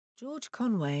George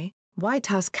Conway, White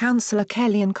House counselor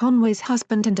Kellyanne Conway's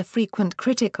husband and a frequent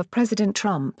critic of President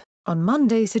Trump, on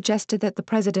Monday suggested that the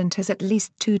president has at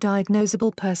least two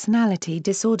diagnosable personality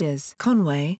disorders.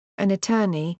 Conway, an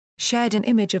attorney, shared an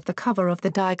image of the cover of the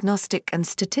Diagnostic and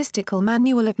Statistical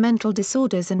Manual of Mental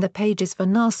Disorders and the pages for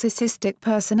narcissistic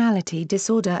personality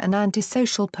disorder and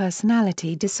antisocial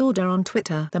personality disorder on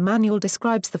Twitter. The manual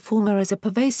describes the former as a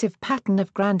pervasive pattern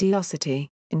of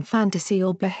grandiosity, in fantasy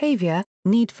or behavior,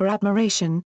 need for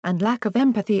admiration, and lack of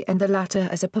empathy, and the latter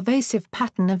as a pervasive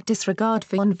pattern of disregard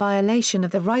for and violation of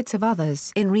the rights of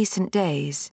others. In recent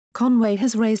days, Conway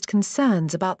has raised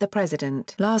concerns about the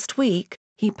president. Last week,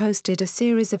 he posted a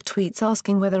series of tweets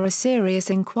asking whether a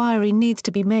serious inquiry needs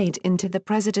to be made into the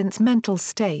president's mental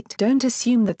state. "Don't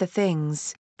assume that the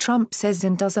things Trump says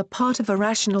and does are part of a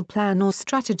rational plan or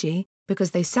strategy, because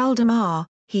they seldom are,"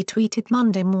 he tweeted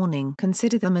Monday morning.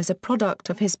 "Consider them as a product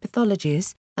of his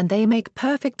pathologies, and they make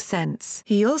perfect sense."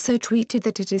 He also tweeted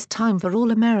that it is time for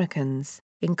all Americans,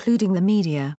 including the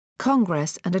media,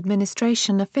 Congress and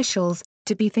administration officials,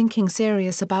 to be thinking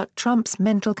serious about Trump's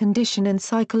mental condition and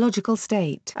psychological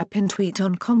state. A pinned tweet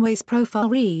on Conway's profile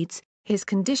reads, "His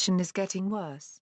condition is getting worse.